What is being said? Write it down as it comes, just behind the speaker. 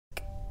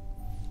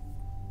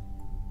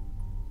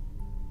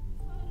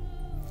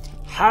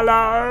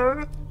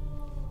Hello?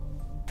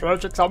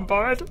 Project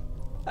Zomboid?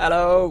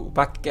 Hello,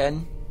 back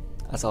again,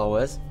 as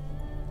always.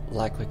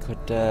 Like we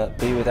could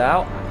be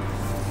without.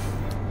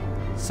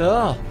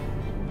 So,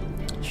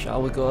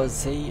 shall we go and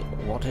see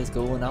what is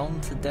going on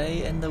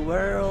today in the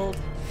world?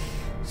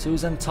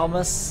 Susan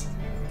Thomas,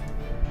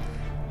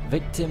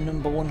 victim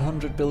number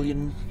 100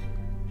 billion.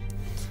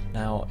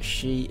 Now,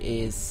 she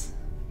is...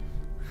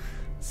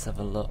 Let's have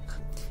a look.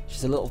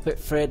 She's a little bit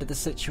afraid of the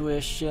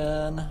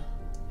situation.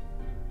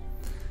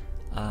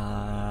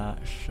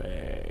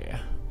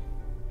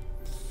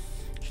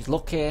 She's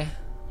lucky,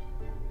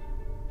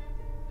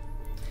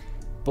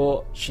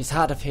 but she's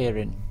hard of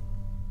hearing.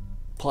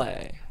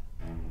 Play.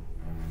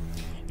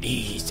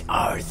 These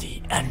are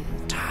the end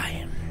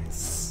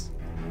times.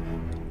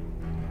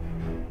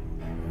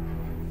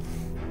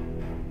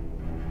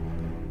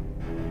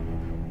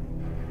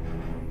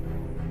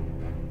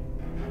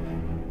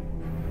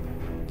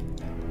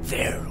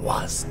 There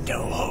was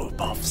no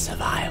hope of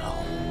survival.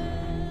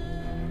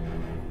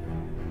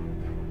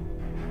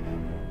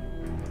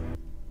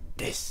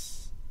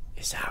 This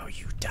is how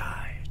you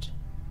died.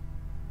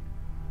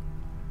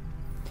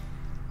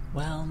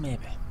 Well,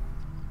 maybe.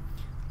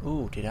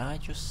 Oh, did I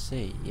just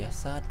see?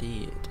 Yes, I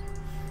did.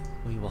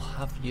 We will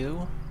have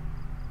you,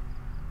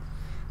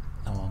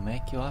 and we'll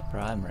make you our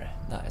primary.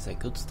 That is a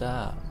good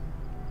start.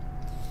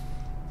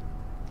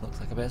 Looks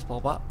like a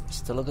baseball bat.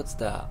 Still a good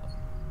start.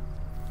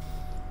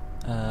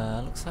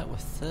 Looks like we're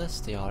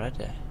thirsty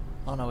already.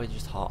 Oh no, we're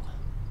just hot.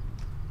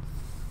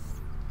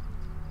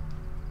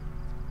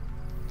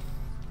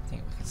 I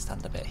think we can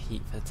stand a bit of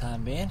heat for the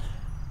time being.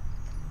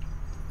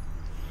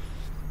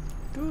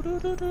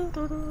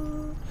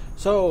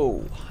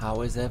 So,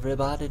 how is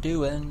everybody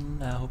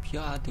doing? I hope you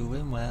are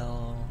doing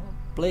well.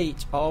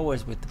 Bleach,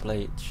 always with the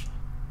bleach.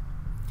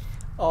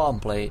 Oh, I'm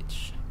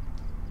bleach.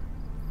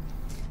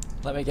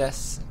 Let me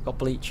guess, got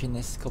bleach in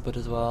this cupboard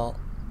as well.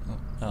 Oh,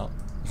 no.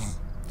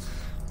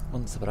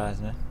 Wouldn't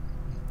surprise me.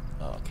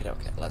 Okay,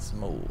 let's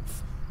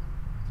move.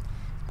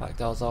 Back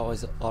door's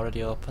always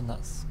already open,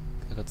 that's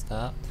a good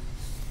start.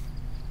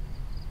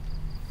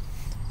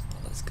 So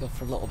let's go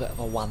for a little bit of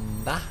a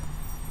wander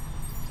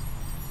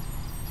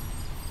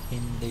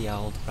in the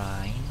old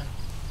brine.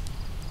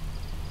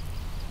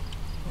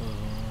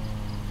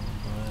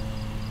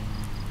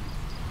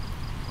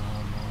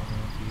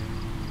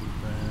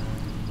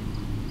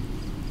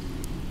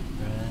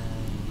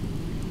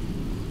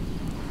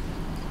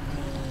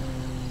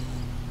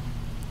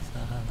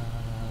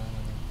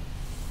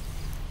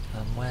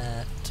 I'm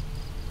wet,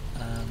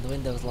 and the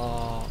window's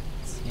locked.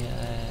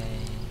 Yay!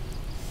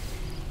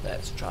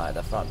 Let's try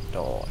the front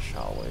door,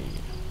 shall we?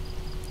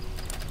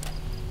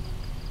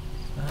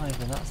 Oh,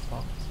 even that's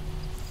locked.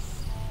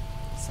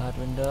 Side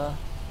window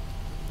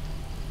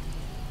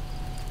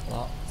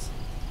locked.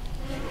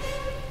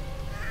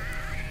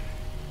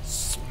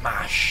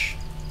 Smash!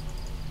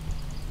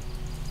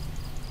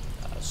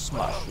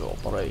 Smash your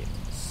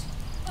brains.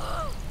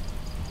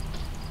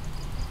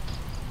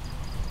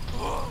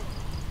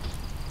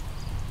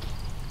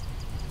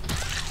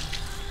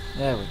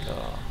 There we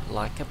go,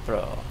 like a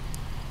pro.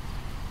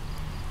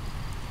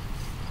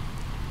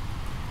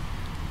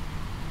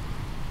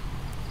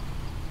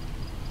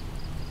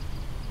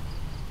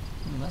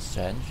 That's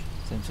strange.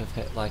 Seems to have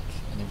hit like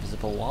an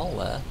invisible wall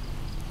there.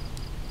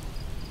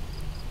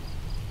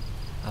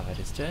 How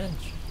very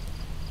strange.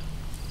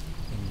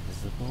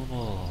 Invisible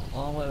wall.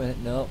 Oh wait a minute,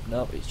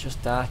 nope, it's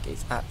just dark.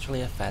 It's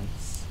actually a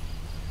fence.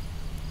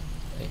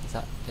 It's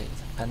a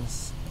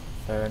fence.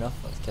 Fair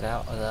enough, let's get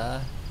out of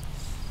there.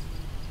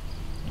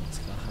 Let's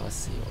go have a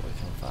see what we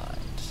can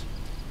find.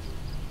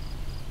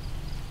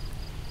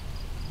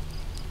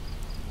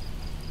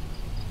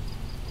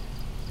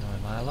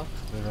 Now, my luck,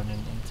 we're running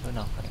into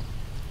nothing.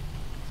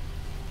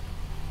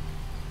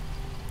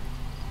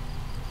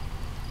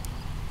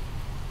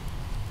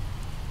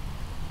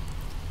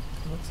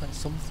 It looks like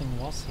something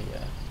was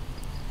here.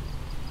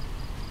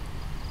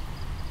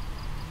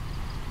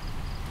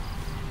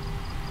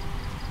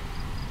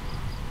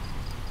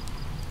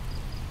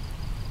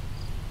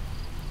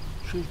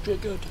 She's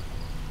triggered.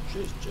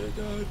 She's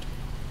triggered.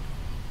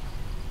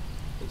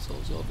 It's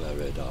also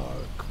very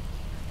dark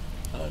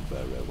and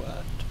very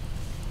wet.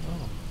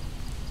 Oh.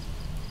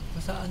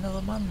 Was that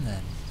another man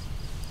then?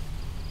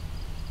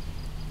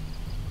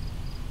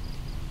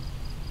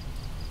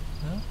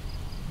 No?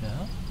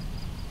 No?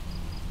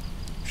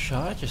 I'm sure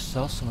I just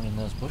saw someone in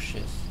those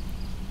bushes.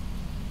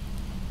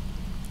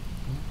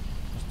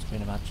 Must have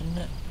been imagining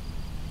it.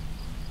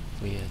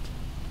 Weird.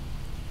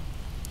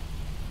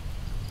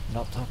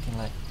 Not talking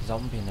like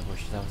zombie in the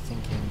bushes, I was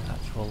thinking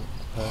actual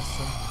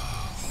person.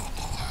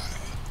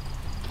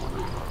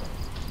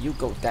 You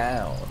go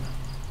down.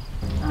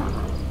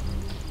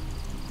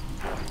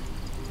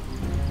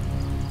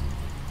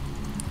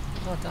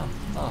 Oh damn.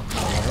 Oh,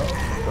 my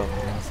rope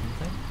broken or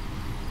something.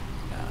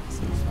 Yeah, that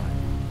seems fine.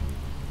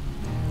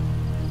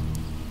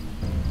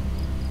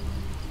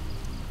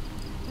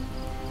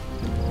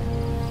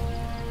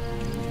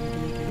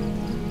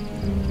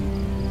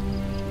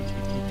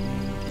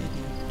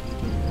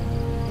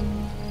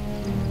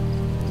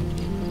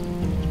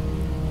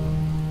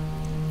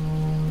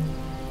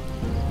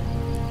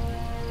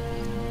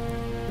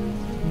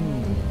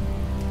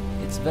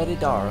 very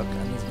dark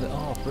and there's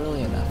oh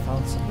brilliant, I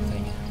found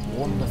something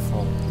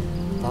wonderful.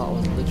 That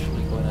was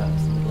literally going out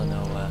into the middle of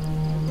nowhere.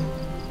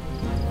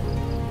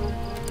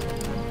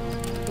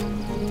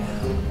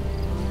 Damn.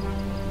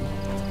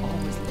 It's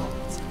always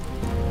locked.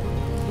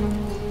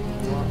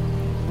 What?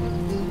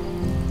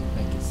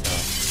 Make it so.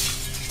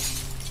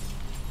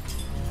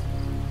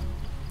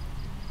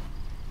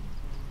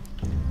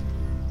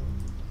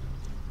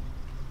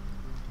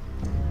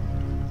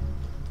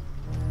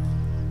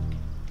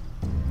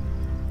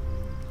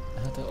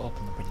 How do I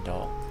open the window?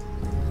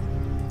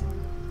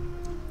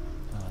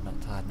 Oh, not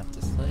tired enough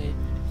to sleep.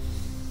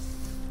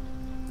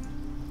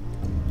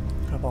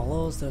 Grab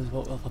all those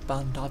what with a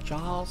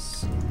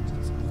bandages.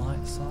 Put some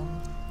lights on.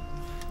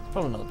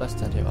 Probably not the best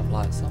idea to have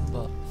lights on,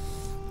 but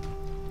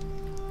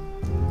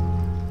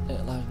it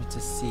allows me to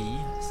see,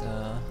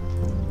 so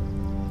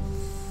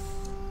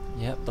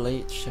yeah,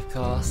 bleach of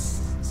course.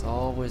 It's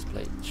always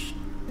bleach.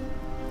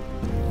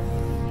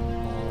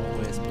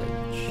 Always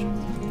bleach.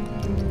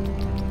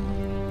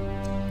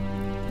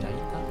 Did I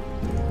eat that?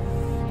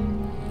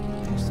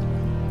 Must have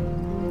been.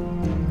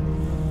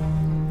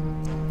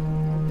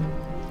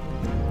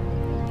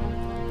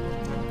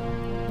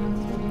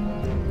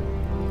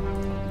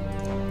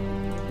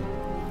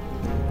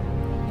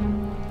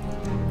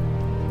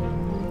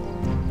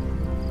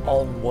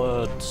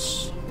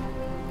 Onwards.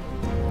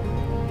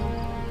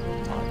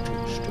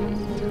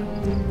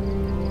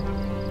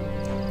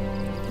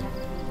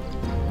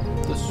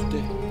 Thirsty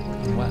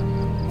and wet.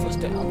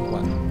 Thirsty and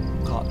wet.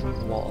 Can't drink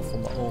water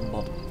from my own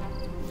body.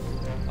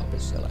 That'd be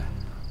silly.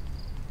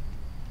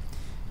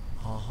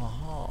 Ha ha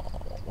ha.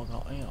 What we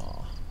got here?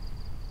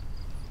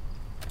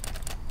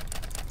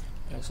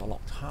 It's a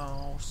locked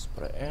house,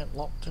 but it ain't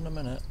locked in a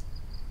minute.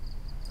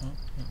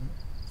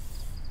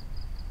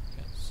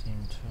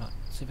 Seem to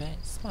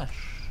activate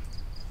smash.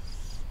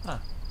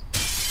 Ah.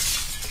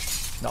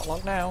 Not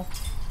locked now.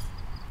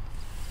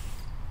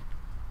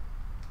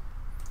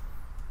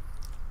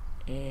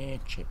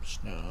 Chip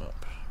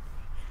snap.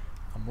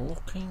 I'm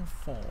looking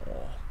for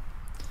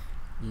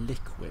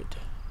liquid.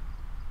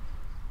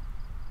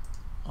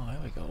 Oh, here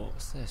we go.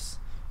 What's this?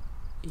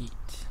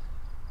 Eat.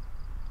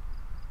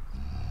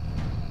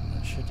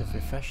 That should have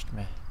refreshed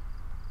me.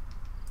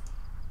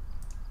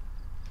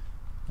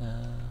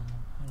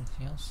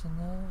 Anything else in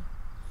there?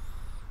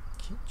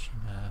 Kitchen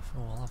knife.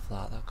 Oh, I'll have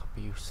that. That could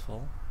be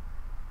useful.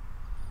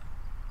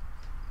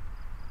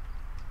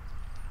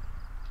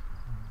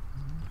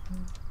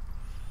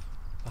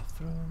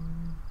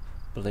 Bathroom.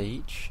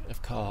 Bleach,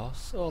 of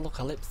course. Oh, look,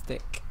 a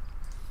lipstick.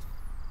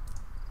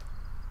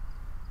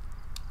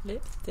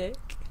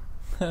 Lipstick.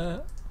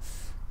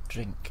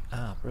 Drink.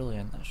 Ah,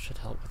 brilliant. That should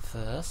help with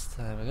thirst.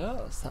 There we go.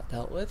 That's that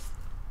dealt with.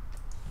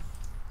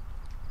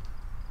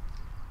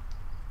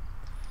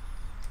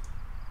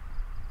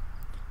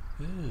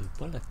 Ooh,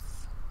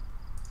 bullets.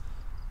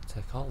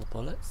 Take all the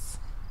bullets.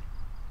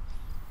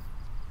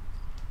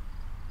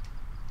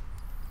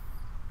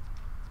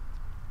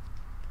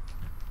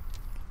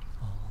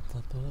 All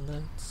the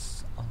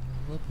bullets, all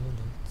the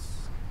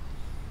bullets.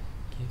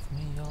 Give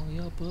me all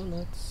your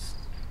bullets.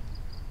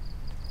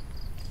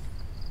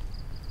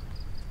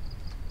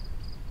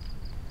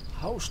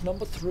 House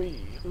number 3.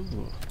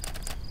 Ooh.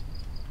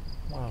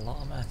 What a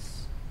lot of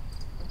mess.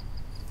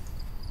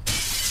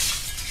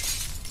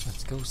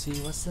 Let's go see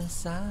what's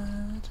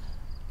inside.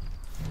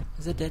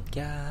 There's a dead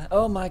guy.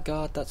 Oh my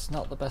god, that's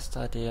not the best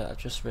idea. I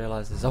just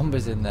realised the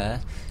zombies in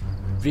there.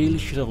 Really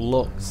should have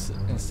looked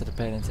instead of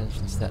paying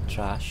attention to that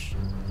trash.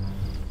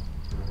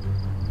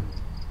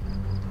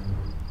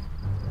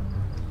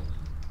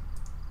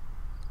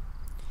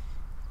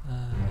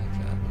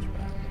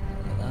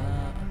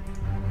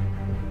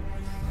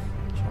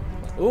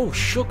 Oh,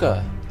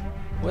 sugar!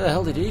 Where the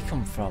hell did he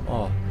come from?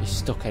 Oh, he's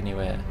stuck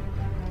anywhere.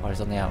 Or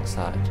he's on the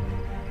outside.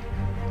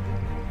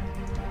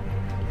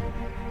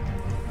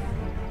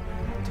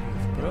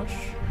 Toothbrush.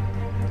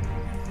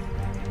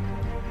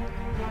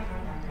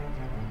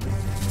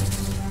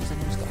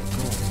 Someone's got a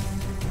gun.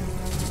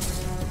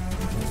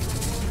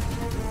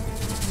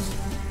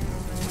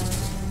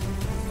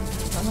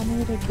 And I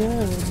need a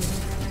gun.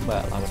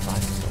 Well, I would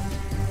like so.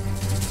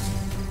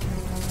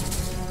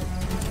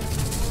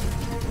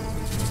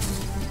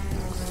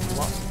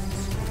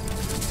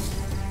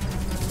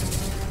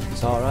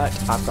 It's alright,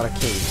 I've got a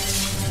key.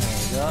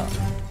 There we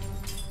go.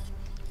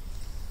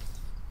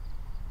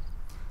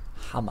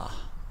 Hammer.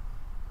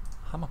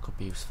 Hammer could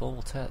be useful,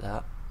 we'll take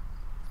that.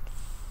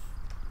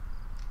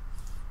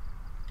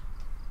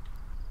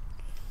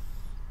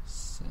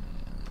 Save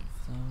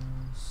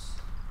those.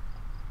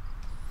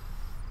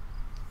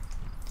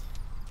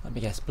 Let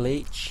me guess,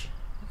 bleach.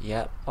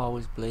 Yep,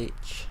 always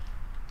bleach.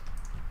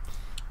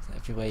 So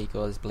everywhere you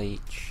go there's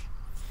bleach.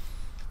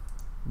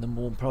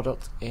 Number 1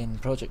 product in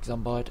Project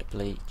Zomboid,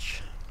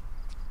 bleach.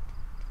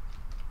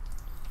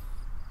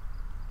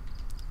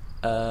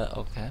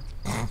 Okay.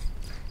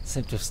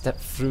 Seem to have stepped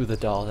through the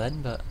door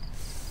then, but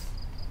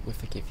we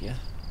forgive you.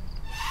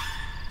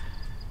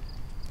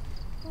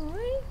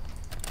 Alright.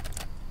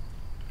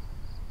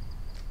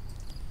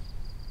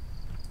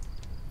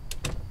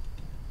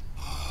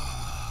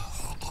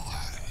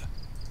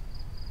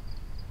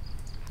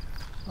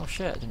 Oh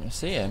shit, I didn't even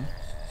see him.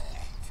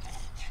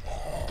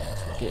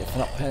 Get it for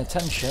not paying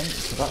attention,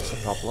 so that's a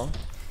problem.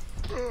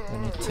 We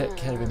need to take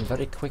care of him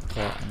very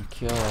quickly and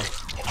cure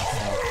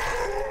myself.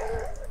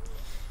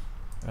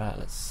 Right,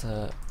 let's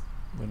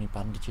we need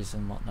bandages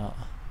and whatnot.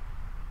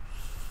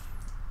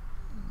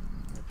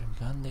 Ripping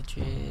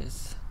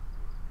bandages.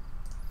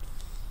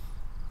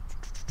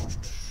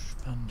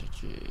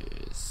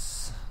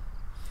 Bandages.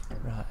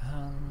 Right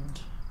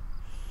hand.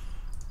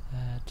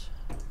 Head.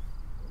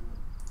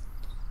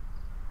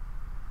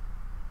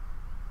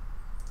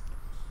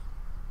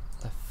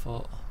 Left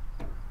foot.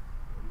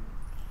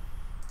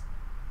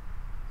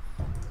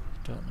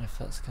 Don't know if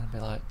that's going to be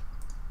like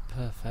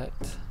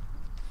perfect.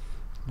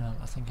 No,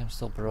 I think I'm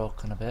still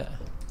broken a bit.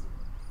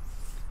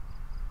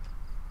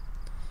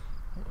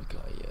 What we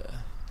got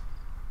here?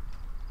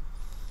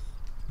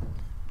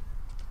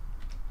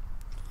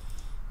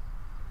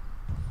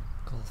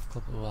 Golf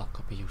club, oh that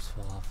could be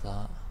useful, I'll have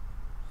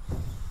that.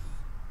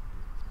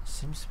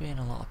 Seems to be in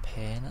a lot of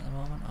pain at the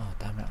moment. Oh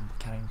damn it, I'm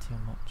carrying too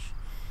much.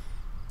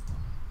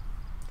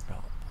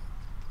 Drop.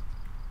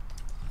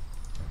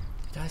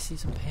 Did I see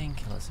some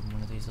painkillers in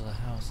one of these other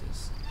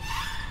houses?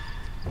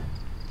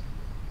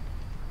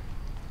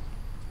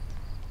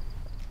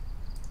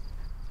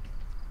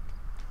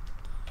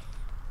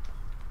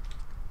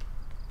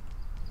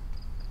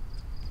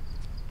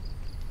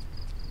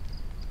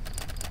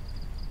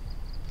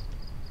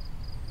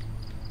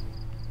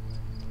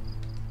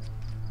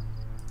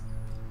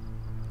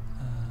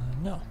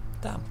 No,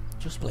 damn,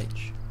 just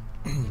bleach.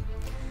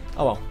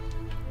 Oh well,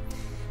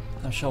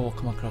 I'm sure we'll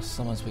come across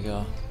some as we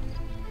go.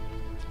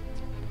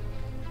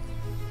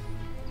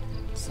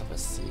 Let's have a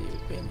see,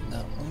 bin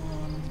that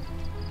one.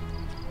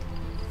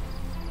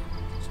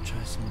 Let's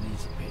try some of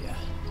these up here.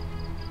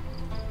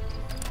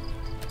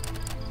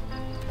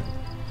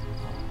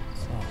 Oh,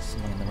 saw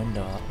someone in the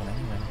window, that one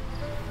anyway.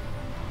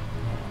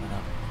 Don't want to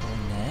go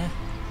in there.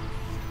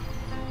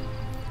 I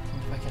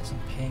think if I get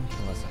some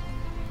painkillers,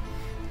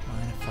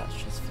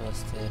 manufacturer's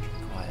first aid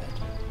required.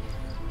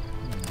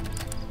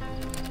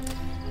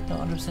 Not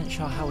 100%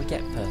 sure how we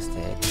get first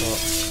aid, but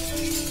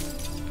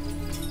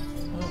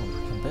oh, we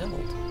can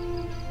build.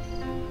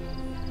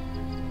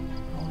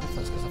 I wonder if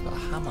that's because I've got a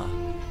hammer.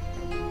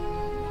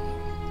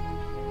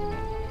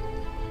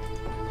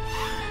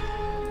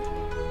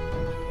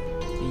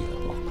 Beta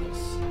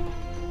blockers.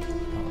 I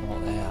don't know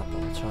what they are, but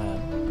we'll try them.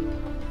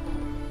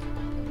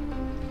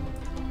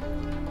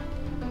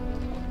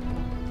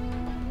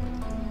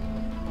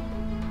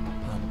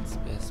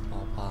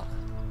 Baseball bat.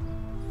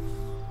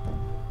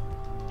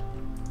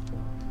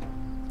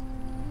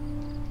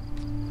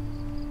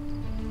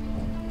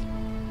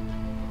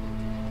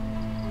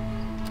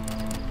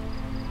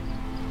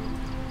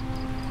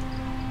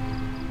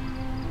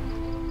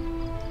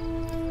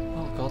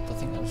 Oh god, I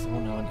think that was the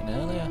one I went in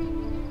earlier.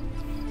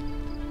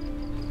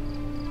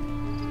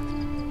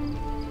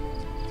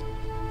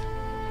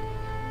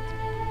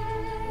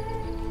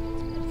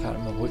 I can't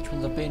remember which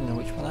ones I've been and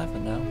which one I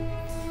haven't now.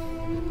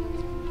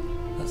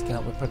 Let's get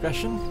up with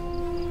progression.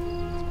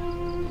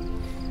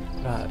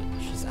 Right,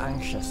 she's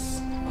anxious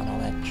and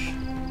on edge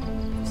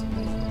for some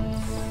reason.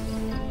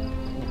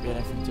 Won't be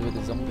anything to do with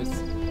the zombies,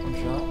 I'm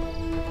sure.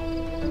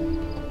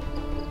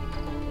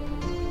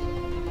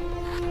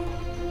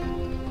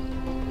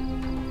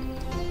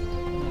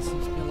 There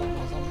seems to be a lot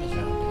more zombies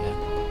around here.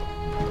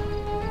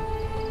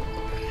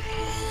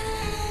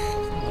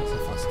 Oh, that's a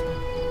fast one.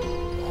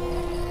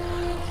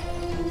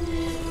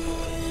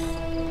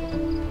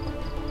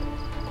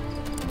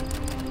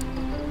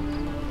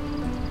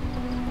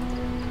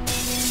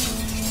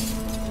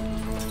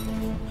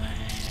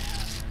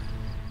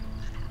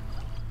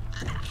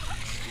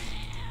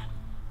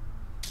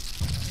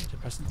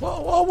 Whoa,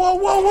 whoa, whoa,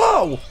 whoa,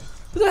 whoa! Where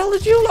the hell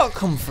did you lot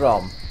come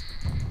from?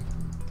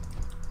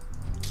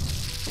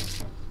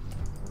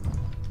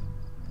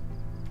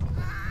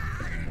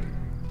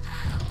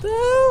 The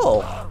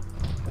hell?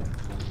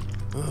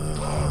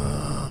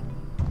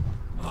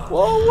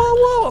 Whoa, whoa,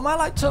 whoa! Am I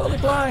like totally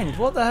blind?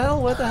 What the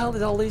hell? Where the hell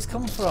did all these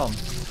come from?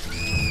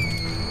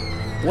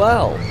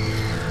 Well,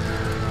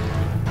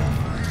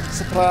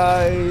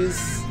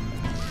 surprise!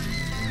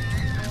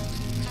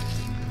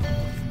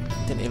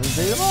 Didn't even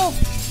see them all.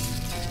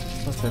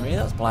 Must be me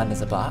that's blind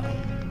as a bat.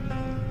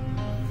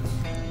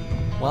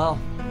 Well,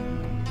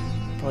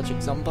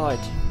 Project Zomboid.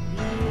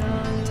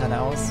 10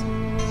 hours,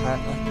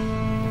 apparently.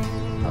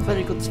 Not a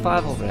very good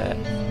survival rate.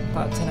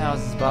 About 10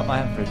 hours is about my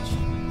average.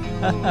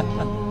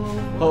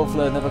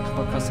 Hopefully I'll never come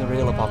across a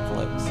real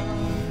apocalypse.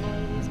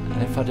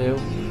 And if I do,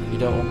 you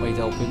don't want me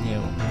helping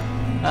you.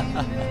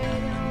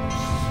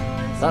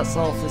 That's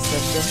all for this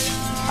session.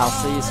 I'll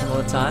see you some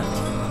other time.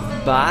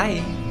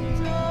 Bye!